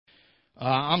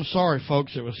I'm sorry,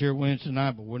 folks, that was here Wednesday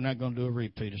night, but we're not going to do a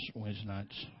repeat of Wednesday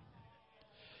nights.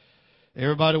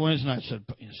 Everybody Wednesday night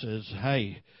says,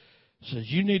 hey,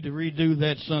 you need to redo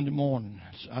that Sunday morning.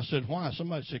 I said, why?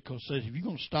 Somebody said, because if you're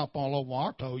going to stop all over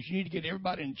our toes, you need to get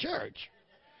everybody in church.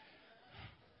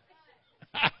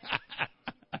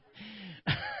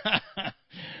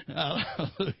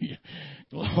 Hallelujah.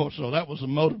 Lord, so that was the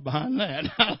motive behind that.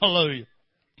 Hallelujah.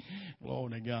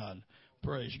 Glory to God.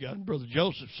 Praise God. And Brother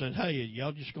Joseph said, hey,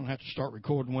 y'all just going to have to start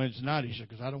recording Wednesday night. He said,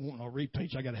 because I don't want no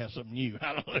repeats. I got to have something new.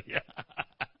 Hallelujah.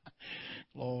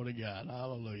 Glory to God.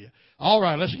 Hallelujah. All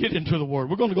right, let's get into the Word.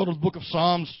 We're going to go to the book of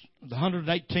Psalms, the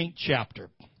 118th chapter.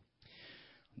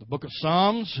 The book of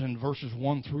Psalms and verses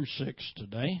 1 through 6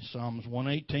 today. Psalms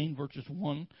 118, verses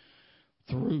 1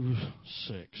 through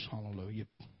 6. Hallelujah.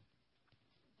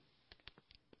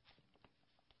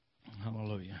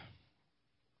 Hallelujah.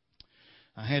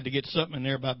 I had to get something in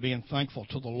there about being thankful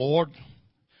to the Lord,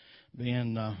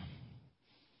 being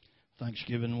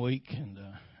Thanksgiving week, and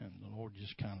the Lord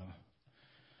just kind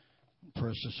of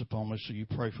pressed this upon me. So you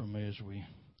pray for me as we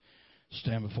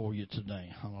stand before you today.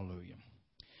 Hallelujah.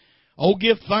 Oh,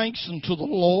 give thanks unto the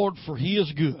Lord, for He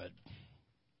is good.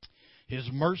 His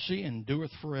mercy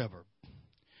endureth forever.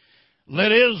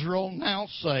 Let Israel now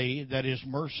say that His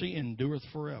mercy endureth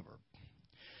forever.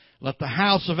 Let the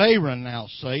house of Aaron now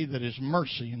say that His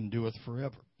mercy endureth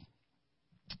forever.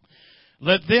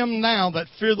 Let them now that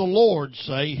fear the Lord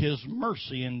say His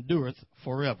mercy endureth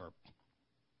forever.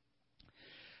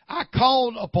 I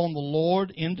called upon the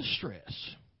Lord in distress.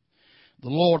 The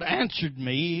Lord answered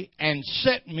me and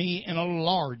set me in a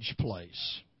large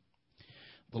place.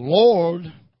 The Lord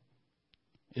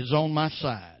is on my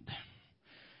side.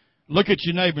 Look at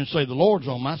your neighbor and say, the Lord's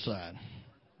on my side.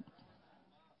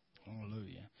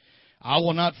 I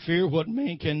will not fear what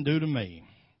men can do to me.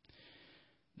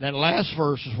 That last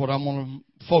verse is what I'm going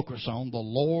to focus on. The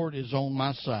Lord is on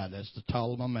my side. That's the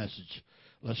title of my message.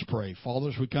 Let's pray. Father,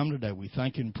 as we come today, we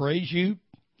thank and praise You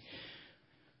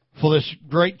for this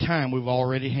great time we've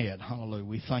already had. Hallelujah.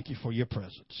 We thank You for Your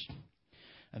presence.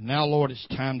 And now, Lord, it's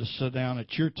time to sit down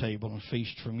at Your table and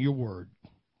feast from Your word.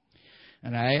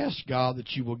 And I ask, God,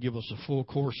 that You will give us a full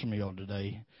course meal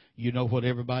today. You know what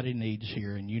everybody needs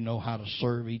here, and You know how to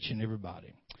serve each and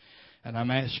everybody. And I'm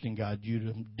asking, God, You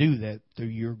to do that through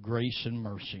Your grace and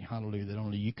mercy. Hallelujah, that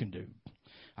only You can do.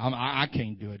 I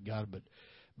can't do it, God,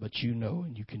 but You know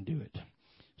and You can do it.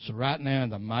 So right now, in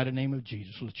the mighty name of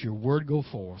Jesus, let Your word go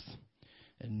forth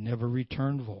and never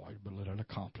return void, but let it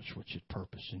accomplish what You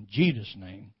purpose. In Jesus'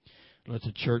 name, let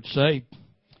the church say,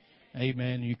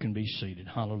 amen. You can be seated.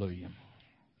 Hallelujah.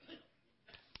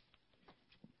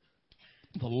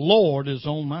 The Lord is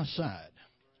on my side.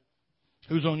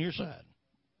 Who's on your side?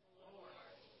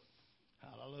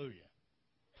 Hallelujah.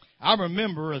 I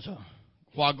remember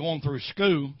while going through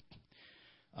school,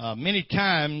 many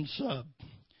times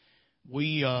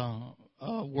we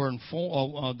were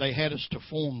informed. They had us to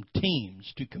form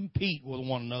teams to compete with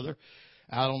one another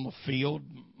out on the field,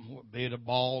 be it a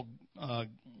ball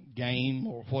game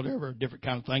or whatever, different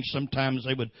kind of things. Sometimes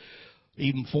they would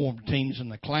even form teams in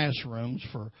the classrooms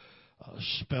for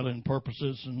spelling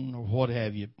purposes and what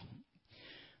have you.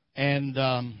 And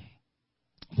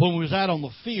when we was out on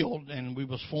the field and we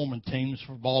was forming teams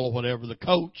for ball or whatever, the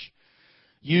coach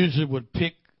usually would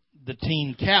pick the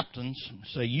team captains,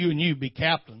 say you and you be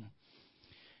captain.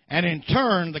 And in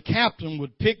turn, the captain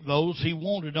would pick those he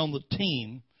wanted on the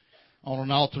team on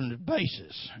an alternate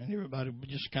basis. And everybody would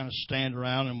just kind of stand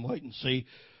around and wait and see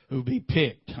who would be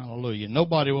picked. Hallelujah.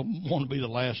 Nobody would want to be the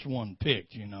last one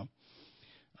picked, you know.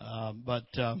 But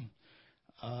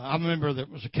I remember there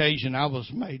was an occasion I was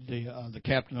made the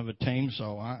captain of a team,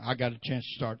 so I got a chance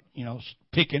to start,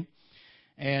 picking.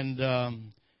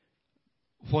 And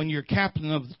when you're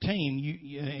captain of the team,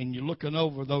 and you're looking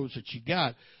over those that you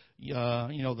got,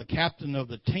 the captain of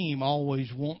the team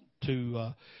always want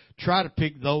to try to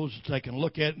pick those that they can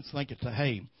look at and think it's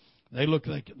hey, they look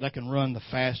like they can run the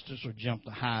fastest or jump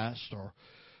the highest or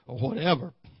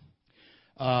whatever.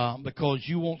 Because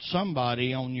you want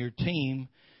somebody on your team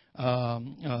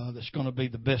that's going to be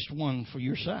the best one for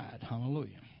your side.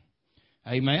 Hallelujah.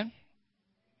 Amen.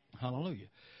 Hallelujah.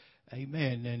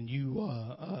 Amen. And you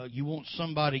want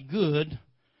somebody good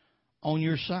on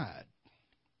your side.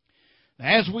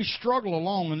 Now, as we struggle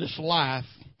along in this life,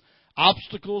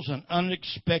 obstacles and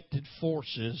unexpected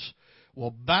forces will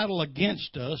battle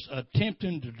against us,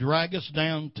 attempting to drag us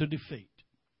down to defeat.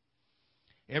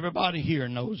 Everybody here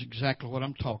knows exactly what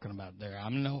I'm talking about there.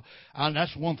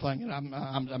 That's one thing that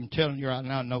I'm telling you right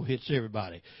now. I know hits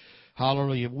everybody.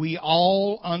 Hallelujah. We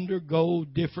all undergo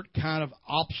different kind of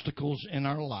obstacles in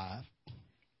our life.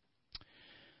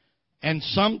 and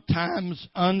sometimes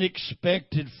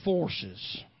unexpected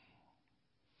forces.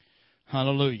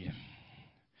 Hallelujah.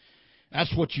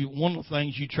 That's what one of the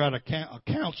things you try to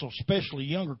counsel, especially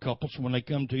younger couples, when they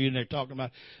come to you and they're talking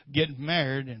about getting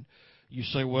married, and you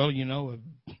say, well,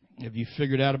 have you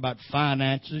figured out about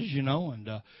finances, and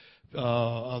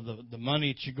the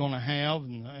money that you're going to have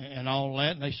and all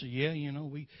that? And they say, yeah,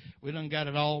 we done got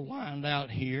it all lined out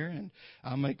here, and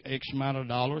I make X amount of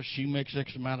dollars, she makes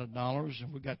X amount of dollars,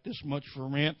 and we got this much for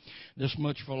rent, this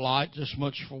much for light, this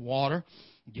much for water,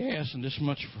 gas, and this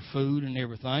much for food and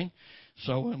everything.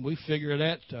 So when we figure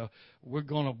that, we're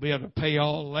going to be able to pay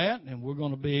all that, and we're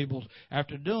going to be able,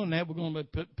 after doing that, we're going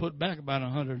to put back about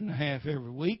 $150 every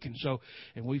week,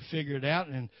 and we figure it out,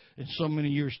 and in so many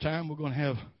years' time, we're going to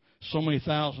have so many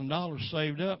 $1,000s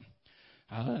saved up.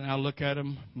 And I look at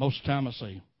them most of the time. I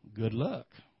say, "Good luck."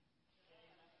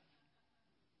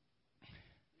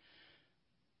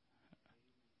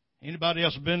 Anybody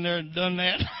else been there and done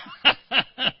that?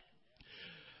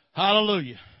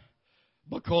 Hallelujah.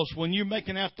 Because when you're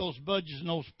making out those budgets and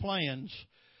those plans,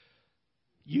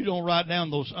 you don't write down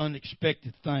those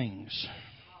unexpected things.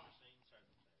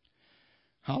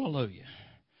 Hallelujah.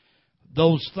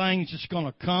 Those things that's going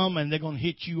to come, and they're going to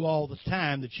hit you all the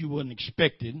time that you wasn't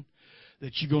expecting,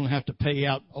 that you're going to have to pay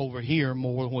out over here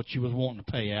more than what you was wanting to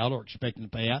pay out or expecting to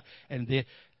pay out. And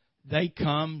they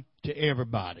come to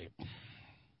everybody.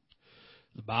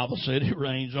 The Bible said it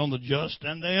rains on the just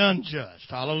and the unjust.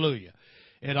 Hallelujah.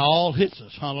 It all hits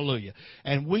us. Hallelujah.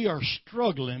 And we are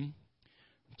struggling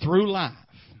through life.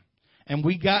 And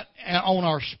we got on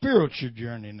our spiritual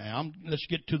journey now. Let's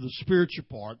get to the spiritual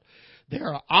part.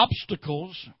 There are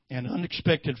obstacles and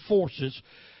unexpected forces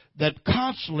that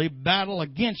constantly battle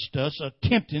against us,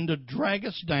 attempting to drag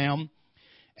us down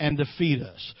and defeat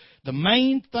us. The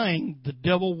main thing the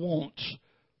devil wants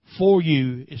for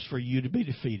you is for you to be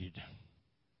defeated.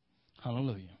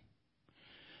 Hallelujah.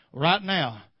 Right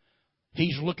now,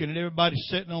 he's looking at everybody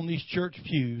sitting on these church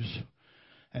pews,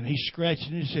 and he's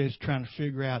scratching his head trying to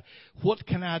figure out, what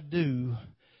can I do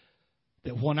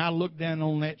that when I look down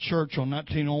on that church on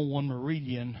 1901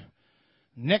 Meridian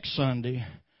next Sunday,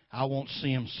 I won't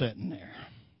see him sitting there.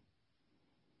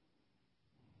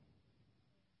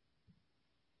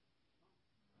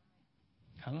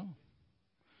 Hello?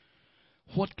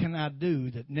 What can I do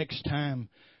that next time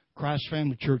Christ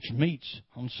Family Church meets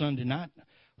on Sunday night,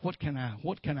 what can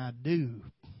I do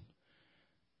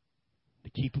to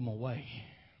keep them away?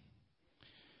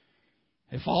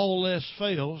 If all else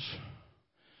fails,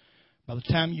 by the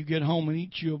time you get home and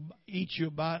eat your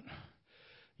bite,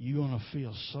 you're going to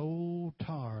feel so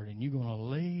tired, and you're going to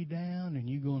lay down,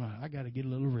 and I got to get a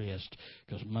little rest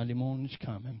because Monday morning's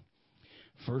coming.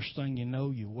 First thing you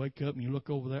know, you wake up and you look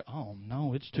over there. Oh,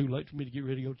 no, it's too late for me to get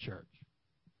ready to go to church.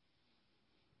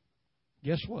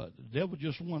 Guess what? The devil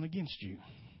just won against you.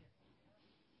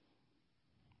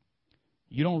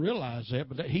 You don't realize that,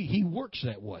 but he works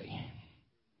that way.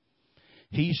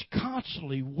 He's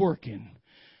constantly working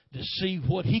to see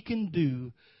what he can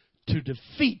do to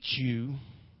defeat you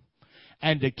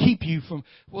and to keep you from,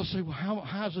 well, say, well,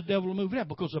 how's the devil moving out?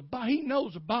 Because he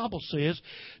knows the Bible says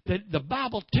that the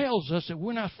Bible tells us that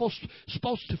we're not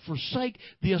supposed to forsake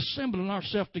the assembling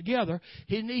ourselves together.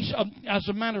 As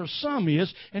a matter of some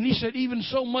is, and he said, even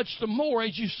so much the more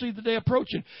as you see the day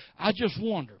approaching. I just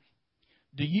wonder,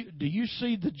 do you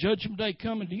see the judgment day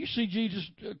coming? Do you see Jesus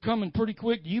coming pretty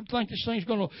quick? Do you think this thing's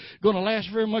going to last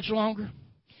very much longer?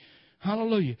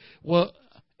 Hallelujah. Well,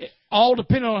 all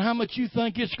depending on how much you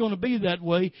think it's going to be that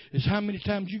way is how many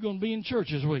times you're going to be in church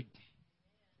this week.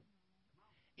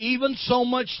 Even so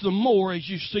much the more as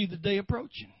you see the day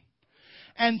approaching.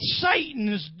 And Satan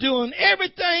is doing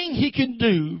everything he can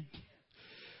do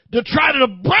to try to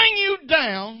bring you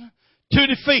down to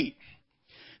defeat.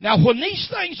 Now, when these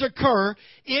things occur,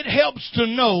 it helps to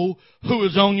know who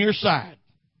is on your side.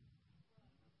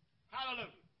 Hallelujah.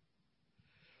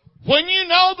 When you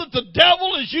know that the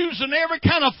devil is using every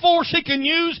kind of force he can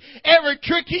use, every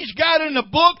trick he's got in the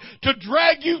book to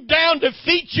drag you down,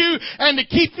 defeat you, and to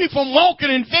keep you from walking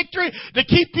in victory, to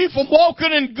keep you from walking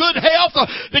in good health,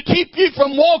 to keep you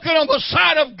from walking on the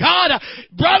side of God,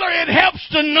 brother, it helps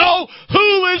to know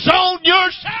who is on your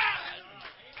side.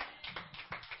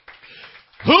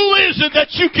 Who is it that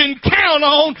you can count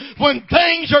on when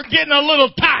things are getting a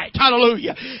little tight?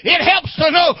 Hallelujah. It helps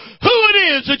to know who it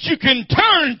is that you can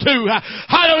turn to.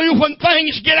 Hallelujah. When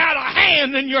things get out of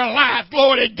hand in your life.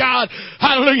 Glory to God.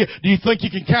 Hallelujah. Do you think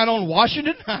you can count on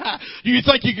Washington? Do you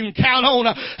think you can count on,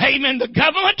 amen, the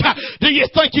government? Do you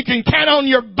think you can count on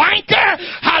your banker?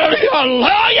 Hallelujah. A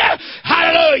lawyer?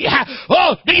 Hallelujah.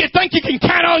 Oh, do you think you can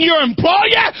count on your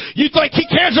employer? You think he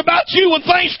cares about you when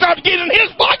things start getting in his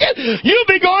pocket? You'll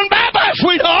be going bye-bye,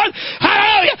 sweetheart.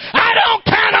 Hallelujah. I don't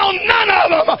count on none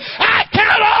of them. I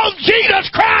count on Jesus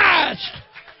Christ.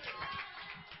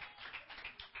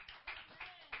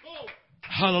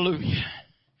 Hallelujah.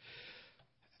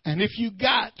 And if you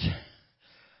got,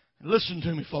 listen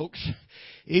to me, folks,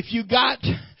 if you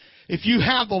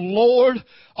have the Lord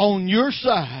on your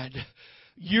side,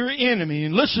 your enemy,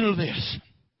 and listen to this.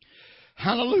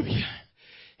 Hallelujah.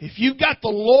 If you've got the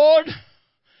Lord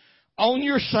on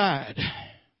your side,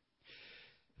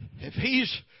 if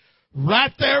He's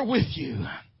right there with you,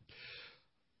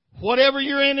 whatever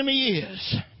your enemy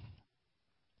is,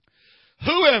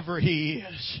 whoever he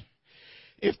is,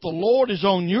 if the Lord is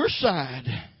on your side,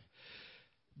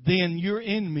 then your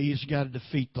enemy's got to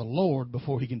defeat the Lord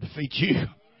before he can defeat you. Amen.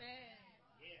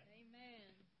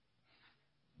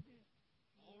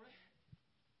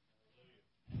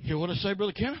 Hear what I say,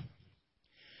 Brother Kenna?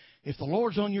 If the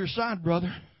Lord's on your side,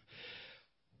 brother,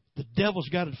 the devil's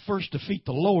got to first defeat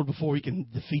the Lord before he can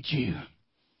defeat you.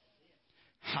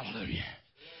 Hallelujah.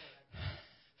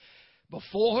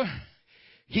 Before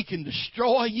he can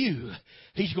destroy you,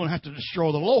 he's going to have to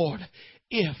destroy the Lord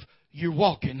if you're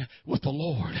walking with the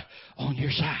Lord on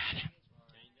your side.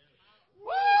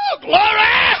 Woo!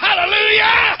 Glory!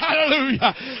 Hallelujah!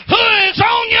 Hallelujah! Who is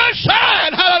on your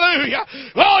side? Hallelujah!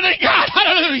 Glory to God!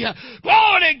 Hallelujah!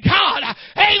 Glory to God!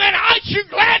 Amen! Aren't you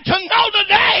glad to know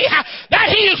today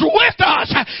that He is with us?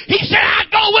 He said, I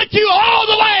go with you all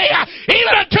the way,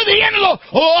 even unto the end of the...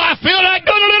 Oh, I feel like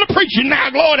doing a little preaching now.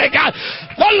 Glory to God!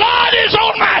 The Lord is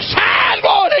on my side.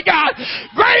 Glory to God!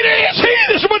 Greater is He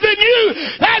that's within you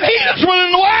than he that's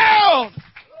within the world.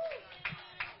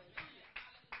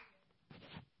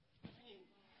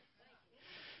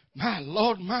 My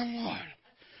Lord, my Lord.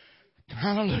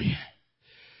 Hallelujah.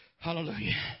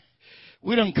 Hallelujah.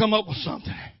 We done come up with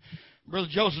something. Brother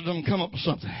Joseph done come up with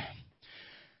something.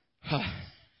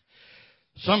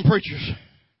 Some preachers,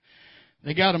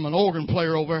 they got them an organ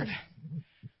player over there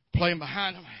playing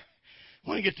behind them.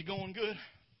 When it gets to going good,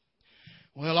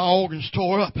 well, our organ's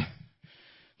tore up.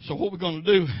 So what we're going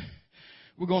to do,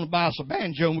 we're going to buy us a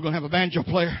banjo, and we're going to have a banjo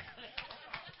player.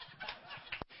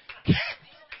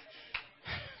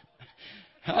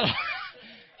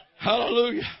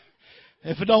 Hallelujah.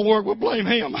 If it don't work, we'll blame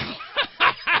him.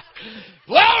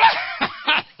 Glory.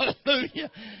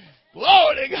 Hallelujah.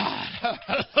 Glory to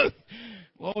God.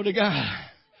 Glory to God.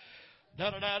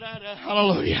 Da-da-da-da-da.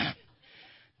 Hallelujah.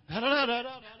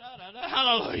 Da-da-da-da-da-da-da.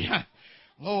 Hallelujah.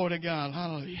 Glory to God.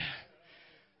 Hallelujah.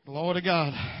 Glory to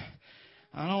God.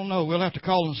 I don't know. We'll have to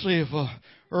call and see if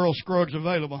Earl Scruggs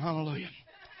available. Hallelujah.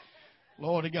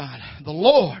 Glory to God. The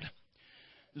Lord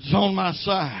is on my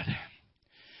side.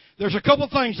 There's a couple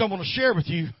of things I want to share with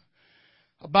you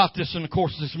about this in the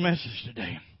course of this message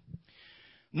today.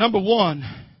 Number one,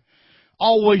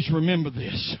 always remember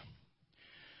this.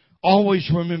 Always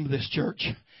remember this, church.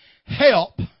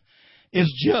 Help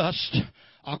is just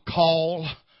a call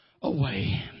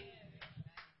away.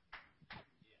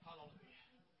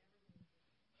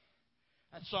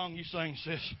 That song you sang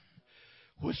says,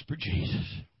 whisper Jesus.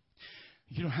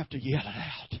 You don't have to yell it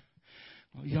out.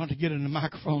 You don't have to get in the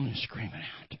microphone and scream it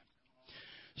out.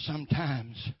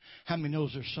 Sometimes, how many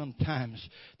knows there's sometimes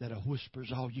that a whisper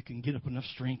is all you can get up enough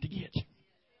strength to get?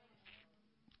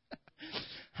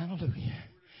 Hallelujah.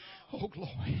 Oh,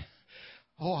 glory.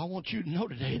 Oh, I want you to know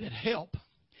today that help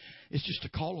is just a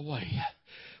call away.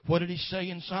 What did he say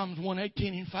in Psalms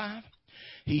 118:5?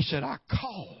 He said, I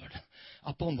called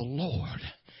upon the Lord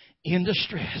in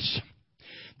distress.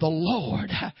 The Lord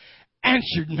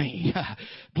answered me,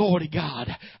 glory to God,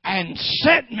 and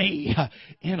set me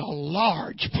in a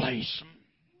large place.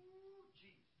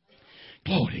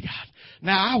 Glory to God.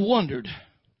 Now I wondered,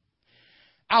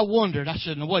 I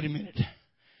said, now wait a minute.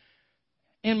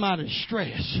 In my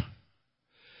distress,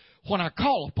 when I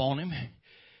call upon Him,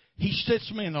 He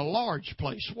sets me in a large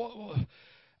place. Well,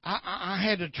 I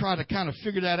had to try to kind of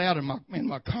figure that out in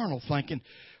my carnal thinking.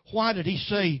 Why did He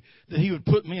say that He would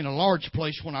put me in a large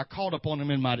place when I called upon Him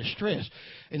in my distress?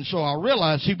 And so I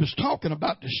realized He was talking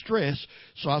about distress.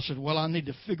 So I said, well, I need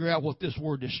to figure out what this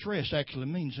word distress actually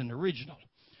means in the original.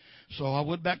 So I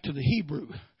went back to the Hebrew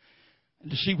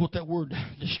to see what that word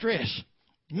distress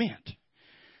meant.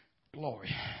 Glory.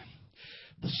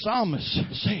 The psalmist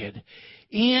said,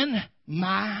 in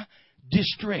my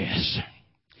distress,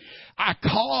 I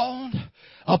called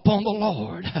upon the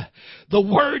Lord. The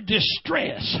word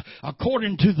distress,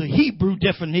 according to the Hebrew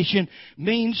definition,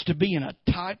 means to be in a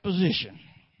tight position.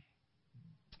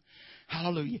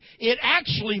 Hallelujah. It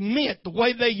actually meant, the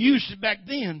way they used it back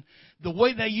then, the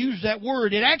way they used that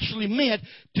word, it actually meant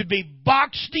to be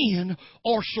boxed in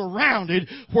or surrounded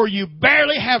where you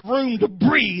barely have room to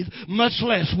breathe, much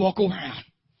less walk around.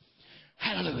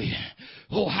 Hallelujah.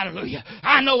 Oh, hallelujah.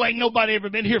 I know ain't nobody ever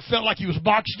been here felt like he was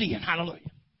boxed in.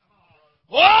 Hallelujah.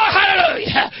 Oh,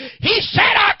 hallelujah. He said,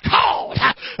 I called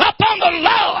upon the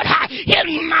Lord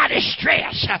in my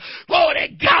distress. Glory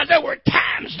to God. There were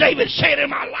times, David said, in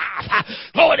my life,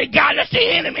 glory to God, that the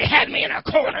enemy had me in a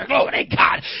corner. Glory to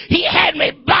God. He had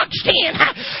me boxed in.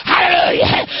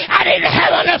 Hallelujah. I didn't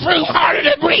have enough room hardly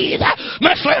to breathe,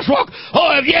 much less walk.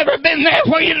 Oh, have you ever been there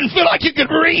where you didn't feel like you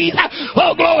could breathe?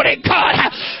 Oh, glory to God.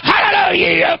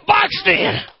 Hallelujah. You're boxed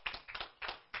in.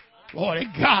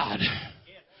 Glory to God.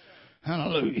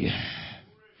 Hallelujah.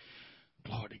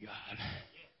 Glory to God.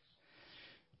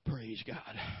 Praise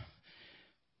God.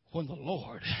 When the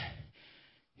Lord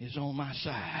is on my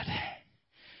side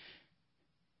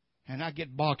and I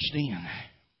get boxed in,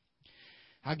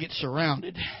 I get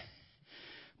surrounded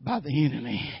by the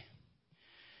enemy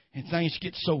and things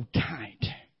get so tight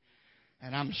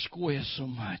and I'm squeezed so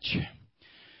much.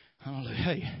 Hallelujah.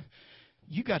 Hey,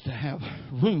 you got to have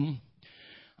room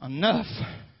enough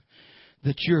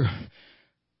that your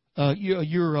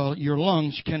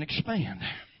lungs can expand.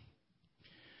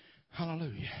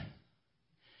 Hallelujah.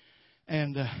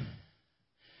 And I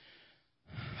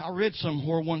read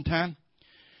somewhere one time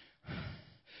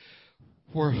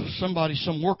where some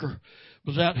worker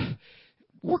was out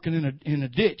working in a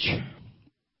ditch,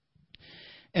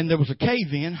 and there was a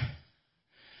cave in,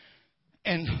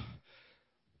 and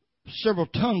several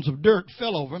tons of dirt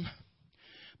fell over him,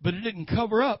 but it didn't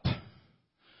cover up.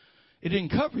 It didn't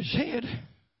cover his head,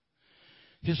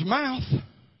 his mouth,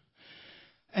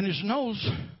 and his nose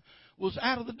was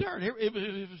out of the dirt. It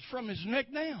was from his neck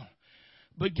down.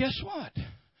 But guess what?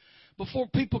 Before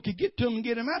people could get to him and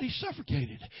get him out, he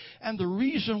suffocated. And the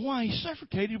reason why he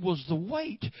suffocated was the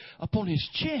weight upon his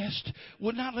chest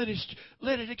would not let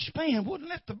it expand,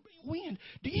 wouldn't let the wind.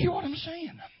 Do you hear what I'm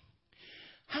saying?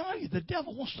 Hallelujah. The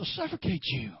devil wants to suffocate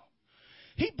you.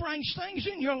 He brings things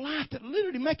in your life that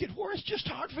literally make it where it's just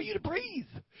hard for you to breathe.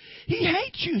 He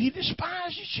hates you. He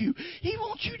despises you. He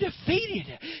wants you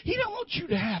defeated. He don't want you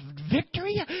to have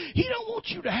victory. He don't want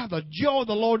you to have the joy of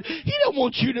the Lord. He don't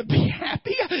want you to be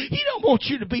happy. He don't want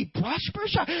you to be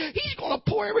prosperous. He's going to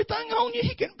pour everything on you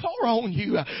he can pour on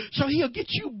you. So he'll get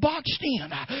you boxed in.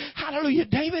 Hallelujah,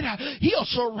 David. He'll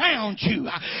surround you.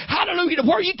 Hallelujah, to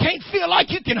where you can't feel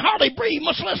like you can hardly breathe,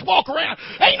 much less walk around.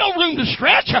 Ain't no room to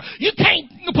stretch. You can't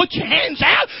put your hands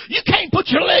out. You can't put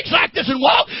your legs like this and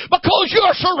walk because you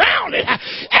are surrounded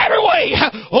every way.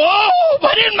 Oh,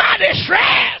 but in my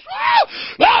distress,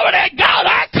 glory to God,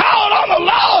 I called on the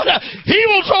Lord. He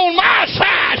was on my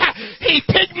side. He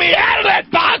picked me out of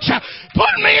that box,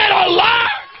 put me in a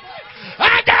large.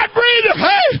 I got breathing.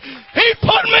 Hey, he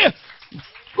put me.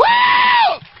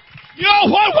 Woo! You know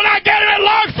what? When I get in that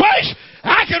large place,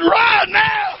 I can run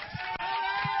now.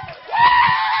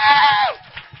 Woo!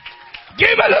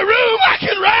 Give me the room, I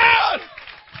can run.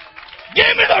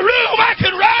 Give me the room, I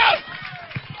can run.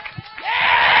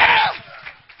 Yeah!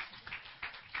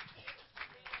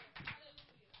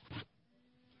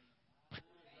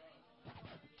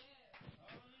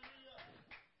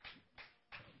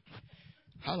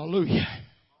 Hallelujah.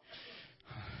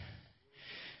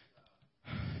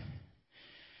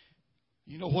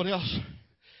 You know what else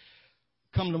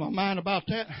come to my mind about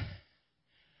that?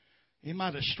 In my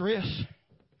distress,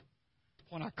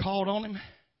 when I called on him,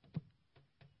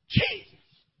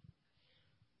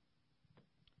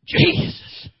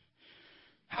 Jesus,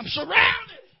 I'm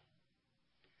surrounded,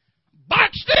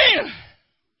 boxed in.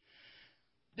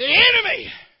 The enemy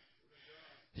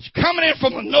is coming in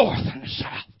from the north and the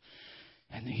south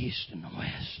and the east and the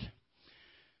west.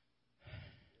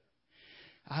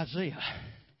 Isaiah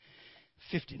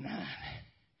 59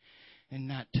 and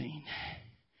 19.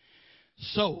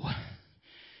 So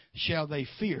shall they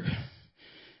fear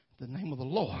the name of the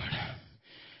Lord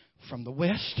from the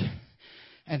west,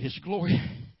 and his glory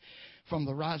from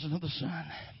the rising of the sun.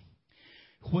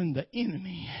 When the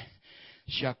enemy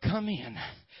shall come in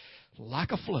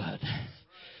like a flood,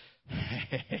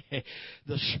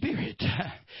 the Spirit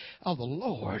of the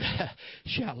Lord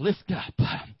shall lift up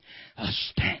a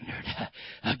standard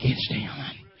against him.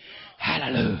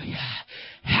 Hallelujah.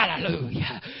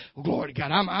 Hallelujah. Glory to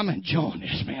God. I'm enjoying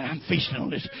this, man. I'm feasting on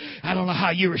this. I don't know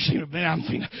how you receive it, but I'm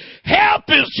feeling. Help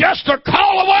is just a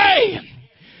call away.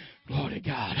 Glory to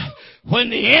God. When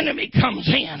the enemy comes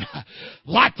in,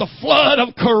 like the flood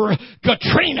of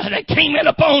Katrina that came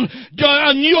in upon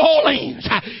New Orleans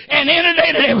and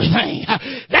inundated everything,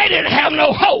 they didn't have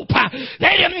no hope.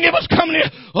 They didn't give us coming in.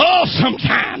 Oh,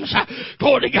 sometimes,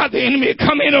 glory to God, the enemy will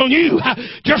come in on you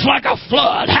just like a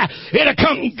flood. It'll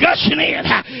come gushing in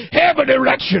every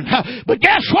direction. But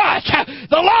guess what?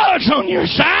 The Lord's on your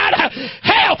side.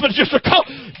 Help is just a call.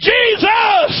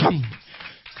 Jesus!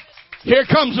 Here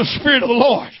comes the Spirit of the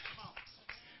Lord.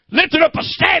 Lifted up a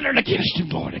standard against him,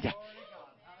 Lord. I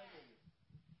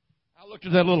looked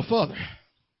at that a little further.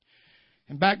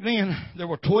 And back then, there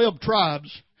were 12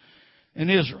 tribes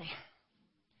in Israel.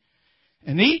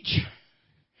 And each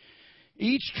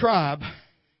tribe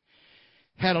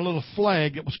had a little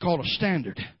flag that was called a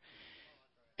standard.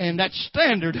 And that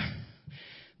standard,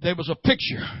 there was a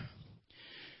picture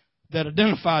that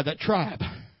identified that tribe.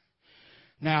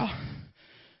 Now,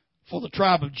 for the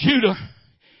tribe of Judah,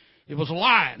 it was a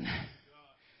lion.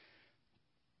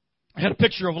 I had a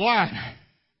picture of a lion.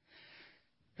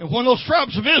 And when those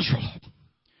tribes of Israel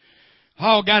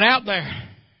all got out there,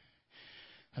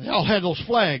 and they all had those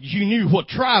flags, you knew what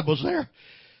tribe was there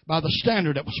by the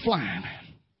standard that was flying.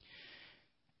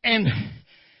 And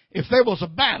if there was a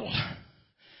battle,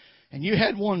 and you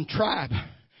had one tribe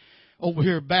over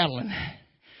here battling,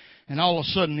 and all of a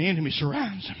sudden the enemy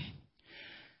surrounds them,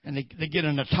 and they get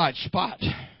in a tight spot.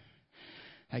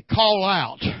 They call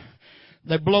out.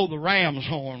 They blow the ram's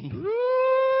horn.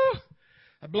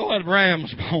 They blow that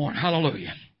ram's horn.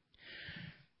 Hallelujah.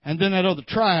 And then that other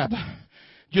tribe,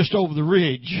 just over the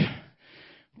ridge.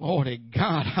 Glory to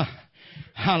God.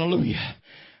 Hallelujah.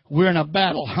 We're in a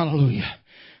battle. Hallelujah.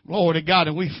 Glory to God.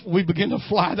 And we begin to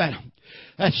fly that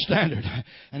standard.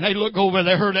 And they look over,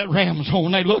 they heard that ram's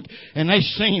horn. They look and they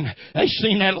seen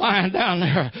that lion down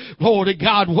there. Glory to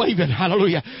God waving.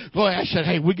 Hallelujah. Boy, I said,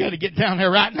 hey, we got to get down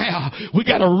there right now. We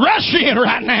got to rush in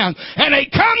right now. And they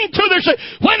come to their,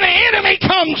 when the enemy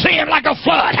comes in like a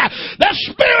flood, the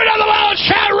Spirit of the Lord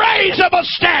shall raise up a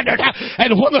standard.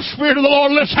 And when the Spirit of the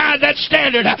Lord lifts high that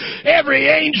standard, every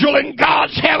angel in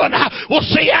God's heaven will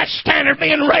see that standard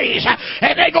being raised.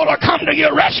 And they're going to come to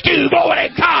your rescue. Glory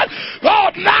to God.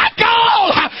 Lord,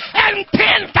 Michael and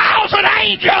 10,000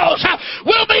 angels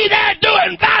will be there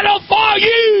doing battle for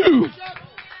you.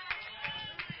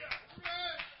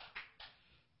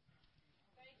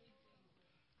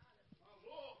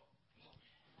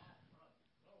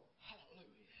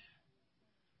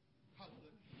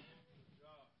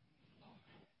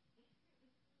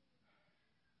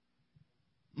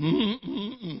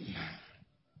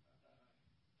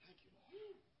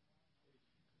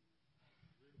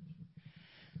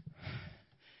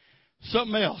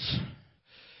 Something else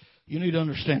you need to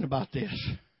understand about this.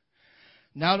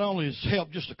 Not only is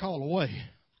help just a call away,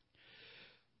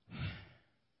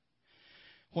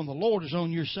 when the Lord is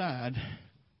on your side,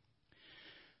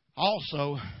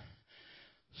 also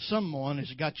someone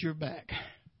has got your back.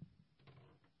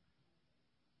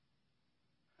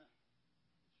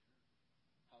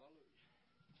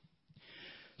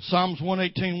 Psalms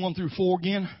 118, 1 through 4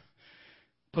 again.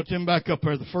 Put them back up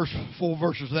there, the first 4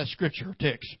 verses of that scripture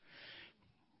text.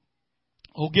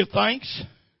 Oh, give thanks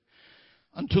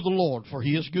unto the Lord, for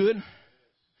He is good.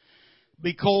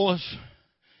 Because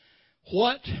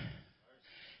what?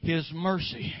 His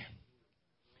mercy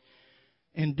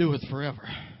endureth forever.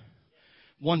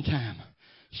 One time.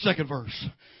 Second verse.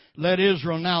 Let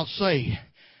Israel now say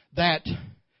that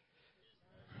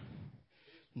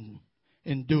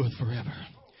endureth forever.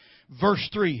 Verse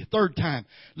 3, third time.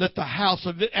 Let the house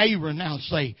of Aaron now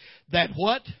say that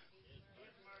what?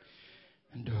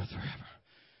 Endureth forever.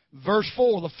 Verse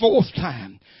 4, the fourth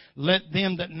time. Let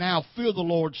them that now fear the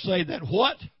Lord say that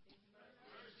what?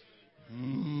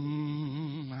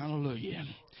 Hallelujah.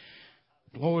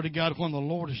 Glory to God. When the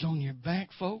Lord is on your back,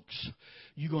 folks,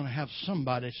 you're going to have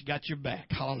somebody that's got your back.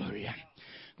 Hallelujah.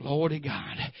 Glory to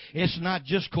God. It's not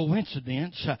just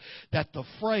coincidence that the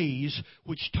phrase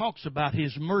which talks about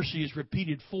His mercy is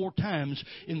repeated 4 times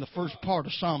in the first part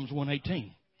of Psalms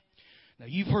 118. Now,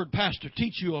 you've heard Pastor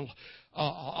teach you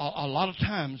a lot of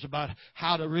times about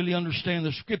how to really understand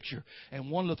the Scripture. And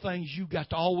one of the things you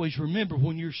got to always remember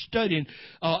when you're studying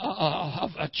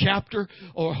a chapter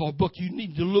or a book, you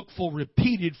need to look for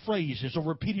repeated phrases or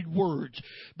repeated words,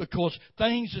 because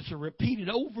things that are repeated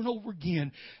over and over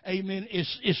again, amen,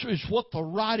 is what the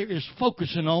writer is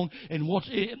focusing on, and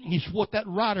it's what that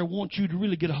writer wants you to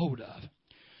really get a hold of.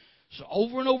 So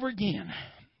over and over again,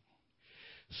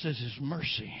 it says His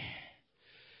mercy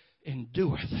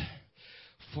endureth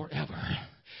forever.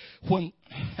 When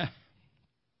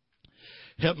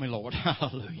help me, Lord.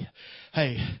 Hallelujah.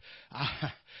 Hey,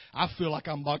 I feel like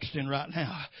I'm boxed in right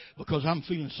now because I'm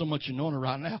feeling so much anointing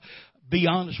right now. Be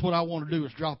honest, what I want to do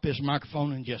is drop this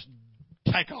microphone and just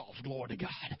take off. Glory to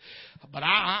God. But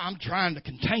I'm trying to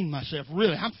contain myself.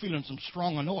 Really, I'm feeling some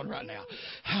strong anointing right now.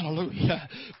 Hallelujah.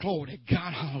 Glory to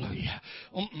God. Hallelujah.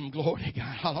 Glory to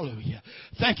God. Hallelujah.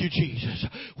 Thank you, Jesus.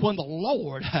 When the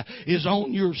Lord is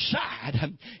on your side,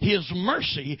 His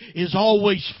mercy is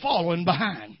always following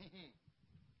behind.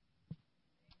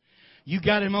 You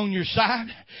got Him on your side,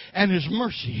 and His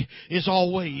mercy is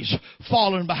always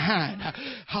falling behind.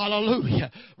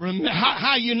 Hallelujah.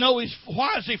 How you know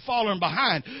why is He falling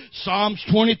behind? Psalms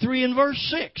 23 and verse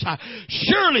 6.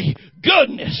 Surely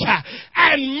goodness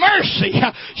and mercy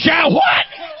shall what?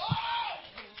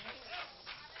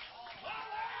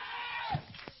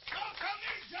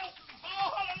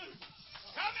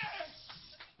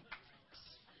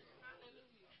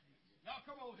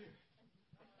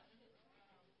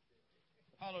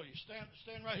 Hallelujah.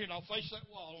 Stand right here. Now face that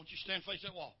wall. I want you to stand face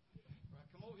that wall. Right,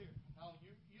 come over here. Now,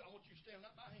 I want you to stand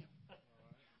right by him.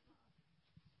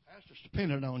 Pastor's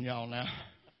depending on y'all now.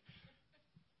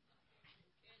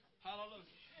 Hallelujah.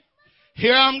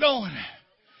 Here I'm going.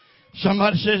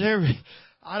 Somebody says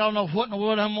I don't know what in the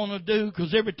world I'm going to do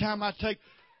because every time I take...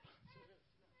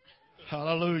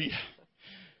 Hallelujah.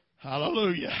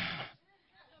 Hallelujah.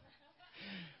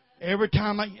 Every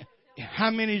time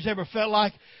how many's ever felt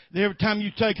like every time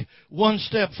you take one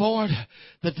step forward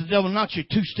that the devil knocks you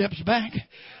 2 steps back?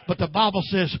 But the Bible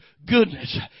says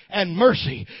goodness and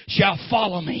mercy shall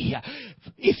follow me.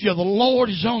 If the Lord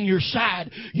is on your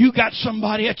side, you got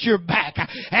somebody at your back.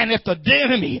 And if the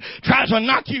enemy tries to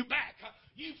knock you back,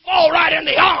 you fall right in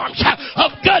the arms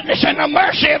of goodness and the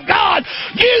mercy of God.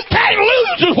 You can't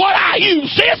lose is what I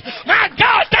use, sis. My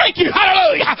God, thank you.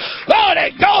 Hallelujah. Lord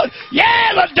and God.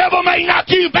 Yeah, the devil may knock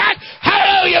you back.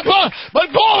 Hallelujah. Glory. But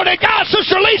glory to God,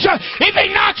 Sister Lisa, if he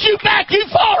knocks you back, you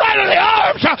fall right in the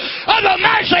arms of the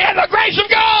mercy and the grace of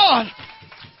God.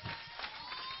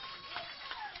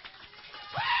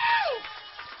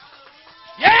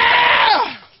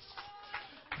 Yeah.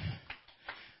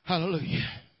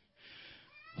 Hallelujah.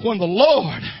 When the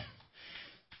Lord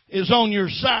is on your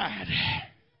side,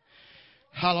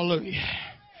 hallelujah,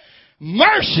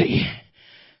 mercy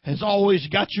has always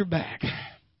got your back.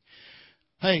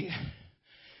 Hey,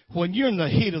 when you're in the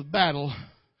heat of battle,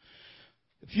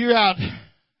 if you're out,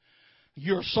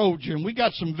 you're a soldier, and we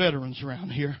got some veterans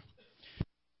around here.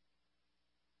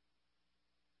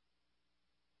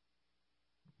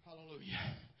 Hallelujah.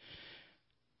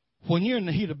 When you're in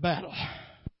the heat of battle,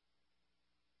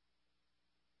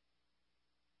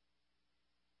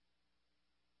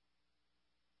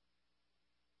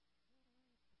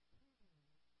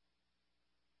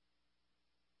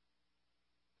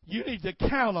 you need to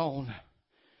count on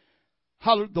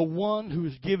the one who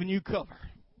is giving you cover.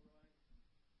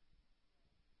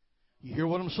 You hear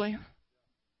what I'm saying?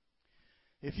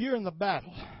 If you're in the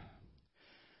battle,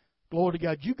 glory to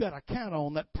God, you got to count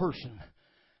on that person,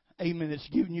 amen, that's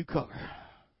giving you cover.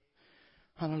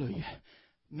 Hallelujah.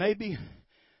 Maybe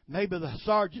the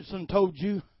sergeant's done told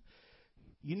you,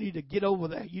 you need to get over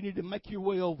there. You need to make your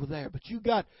way over there. But you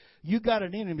got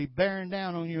an enemy bearing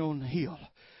down on you on the hill.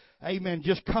 Amen.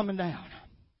 Just coming down.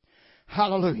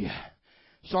 Hallelujah.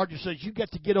 Sergeant says, you got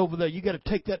to get over there. You got to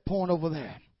take that point over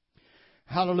there.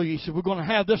 Hallelujah. He said, we're going to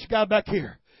have this guy back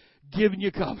here giving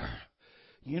you cover.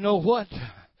 You know what?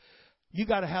 You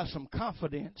got to have some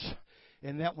confidence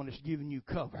in that one that's giving you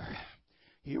cover.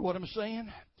 You hear what I'm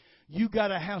saying? You got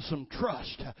to have some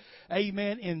trust,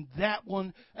 amen, in that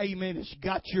one, amen, it's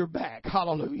got your back.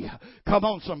 Hallelujah. Come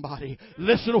on, somebody.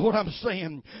 Listen to what I'm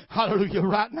saying. Hallelujah,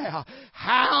 right now.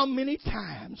 How many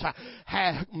times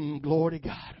glory to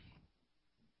God.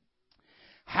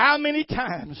 How many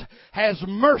times has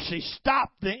mercy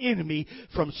stopped the enemy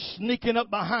from sneaking up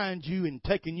behind you and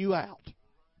taking you out?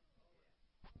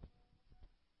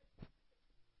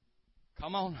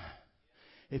 Come on.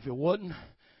 If it wasn't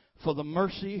for the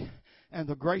mercy and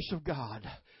the grace of God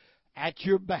at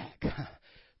your back,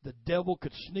 the devil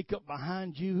could sneak up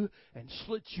behind you and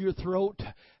slit your throat,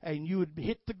 and you would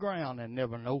hit the ground and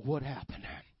never know what happened.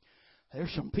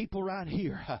 There's some people right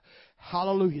here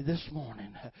hallelujah, this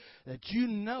morning, that you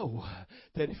know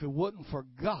that if it wasn't for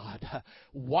God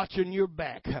watching your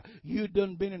back, you'd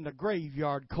done been in the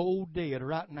graveyard cold dead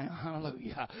right now.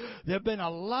 Hallelujah. There have been a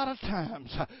lot of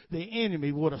times the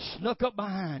enemy would have snuck up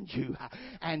behind you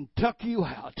and tuck you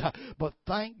out. But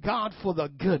thank God for the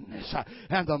goodness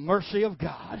and the mercy of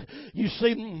God. You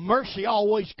see, mercy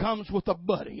always comes with a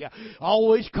buddy,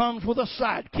 always comes with a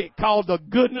sidekick called the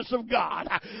goodness of God.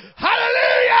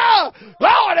 Hallelujah!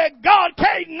 Lord, God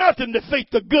can't nothing defeat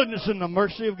the goodness and the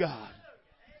mercy of God.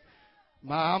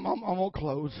 I'm going to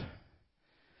close.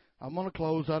 I'm going to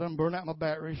close. I done burned out my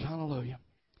batteries. Hallelujah.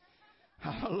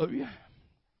 Hallelujah.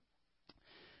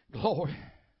 Glory.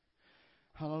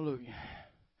 Hallelujah.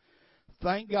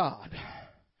 Thank God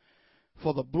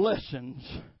for the blessings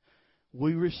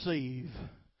we receive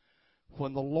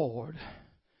when the Lord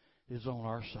is on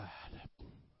our side.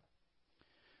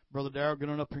 Brother Darrell, get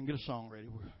on up here and get a song ready.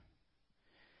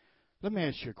 Let me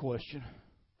ask you a question.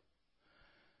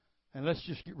 And let's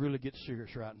just really get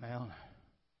serious right now.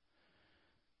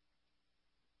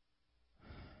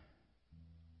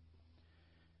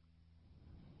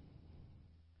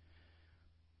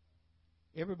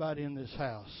 Everybody in this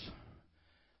house,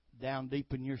 down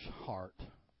deep in your heart,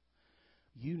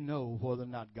 you know whether or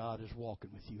not God is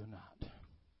walking with you or not.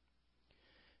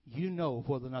 You know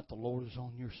whether or not the Lord is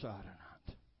on your side or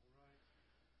not.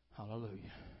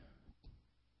 Hallelujah.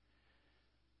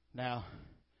 Now,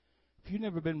 if you've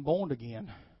never been born again,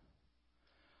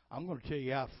 I'm going to tell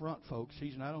you out front, folks,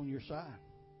 He's not on your side.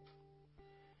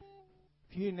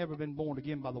 If you ain't never been born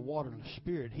again by the water and the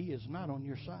Spirit, He is not on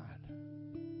your side.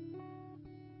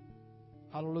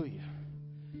 Hallelujah.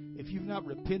 If you've not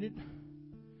repented,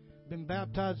 been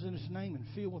baptized in His name, and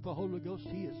filled with the Holy Ghost,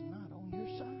 He is not on your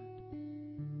side.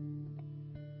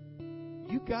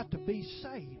 You got to be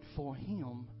saved for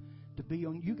Him to be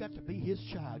on. You got to be His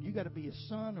child. You got to be His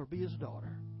son or be His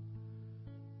daughter.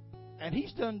 And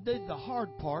He's done did the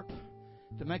hard part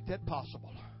to make that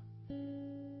possible.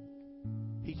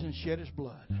 He's done shed His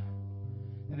blood,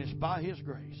 and it's by His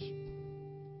grace.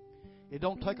 It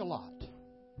don't take a lot.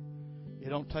 It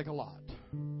don't take a lot.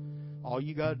 All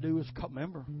you got to do is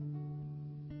remember.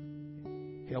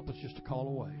 Help us just to call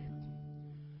away.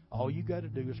 All you got to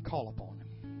do is call upon Him.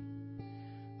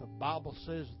 The Bible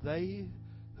says they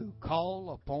who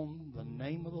call upon the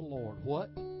name of the Lord, what?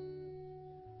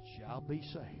 Shall be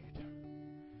saved.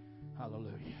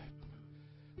 Hallelujah.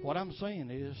 What I'm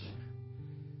saying is,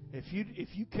 if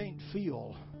you can't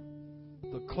feel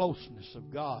the closeness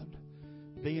of God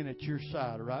being at your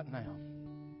side right now,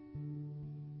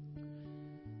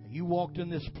 and you walked in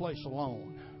this place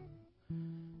alone,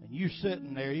 and you're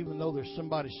sitting there, even though there's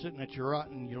somebody sitting at your right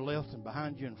and your left and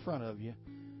behind you and in front of you,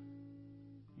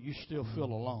 you still feel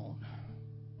alone.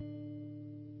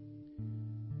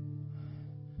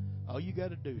 All you got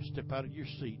to do is step out of your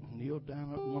seat and kneel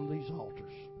down at one of these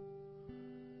altars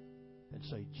and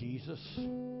say, Jesus,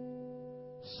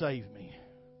 save me.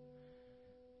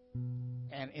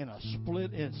 And in a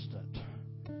split instant,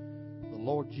 the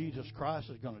Lord Jesus Christ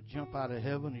is going to jump out of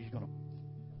heaven. He's going to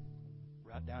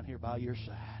right down here by your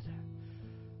side.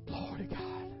 Glory to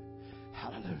God.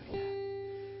 Hallelujah.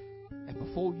 And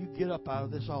before you get up out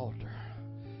of this altar,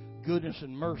 goodness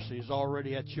and mercy is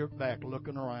already at your back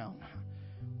looking around.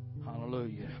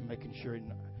 Hallelujah. Making sure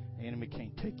the enemy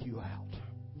can't take you out.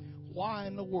 Why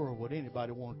in the world would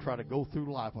anybody want to try to go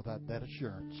through life without that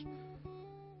assurance?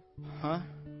 Huh?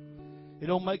 It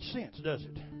don't make sense, does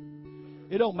it?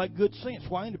 It don't make good sense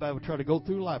why anybody would try to go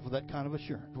through life with that kind of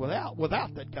assurance. Without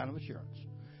that kind of assurance.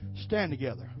 Stand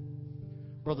together.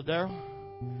 Brother Darrell.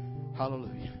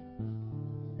 Hallelujah.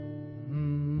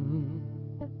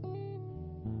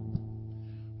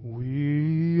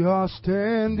 We are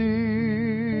standing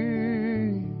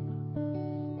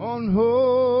on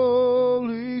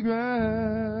holy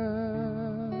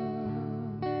ground,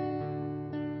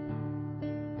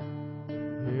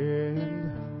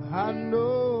 and I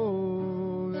know